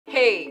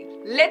Hey,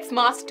 let's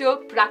master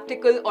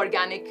practical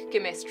organic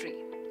chemistry.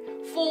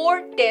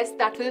 4 tests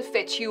that will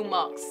fetch you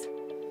marks.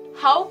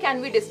 How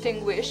can we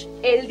distinguish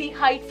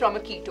aldehyde from a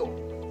ketone?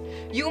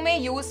 You may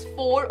use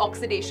 4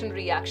 oxidation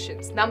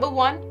reactions. Number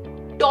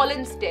 1,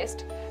 tolerance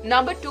test.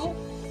 Number 2,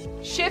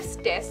 Schiff's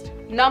test.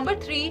 Number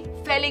 3,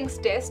 Felling's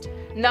test.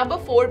 Number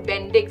 4,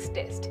 Bendig's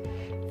test.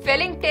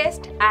 Felling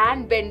test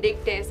and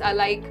Bendig test are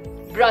like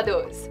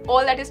brothers.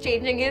 All that is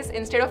changing is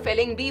instead of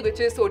Felling B, which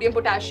is sodium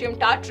potassium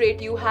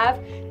tartrate, you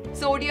have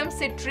sodium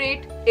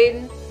citrate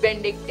in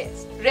Bendig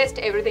test. Rest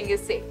everything is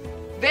same.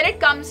 When it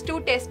comes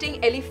to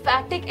testing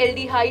aliphatic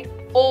aldehyde,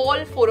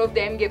 all 4 of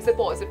them gives a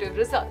positive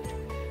result.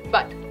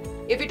 But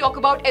if we talk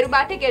about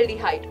aromatic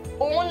aldehyde,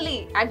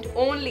 only and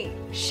only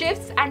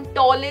Schiff's and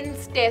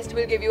Tollens test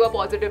will give you a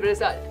positive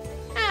result.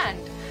 And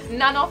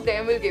none of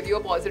them will give you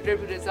a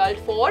positive result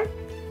for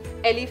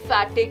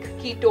aliphatic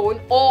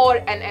ketone or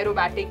an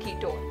aromatic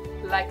ketone.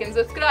 Like and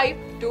subscribe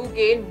to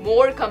gain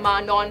more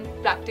command on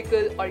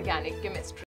practical organic chemistry.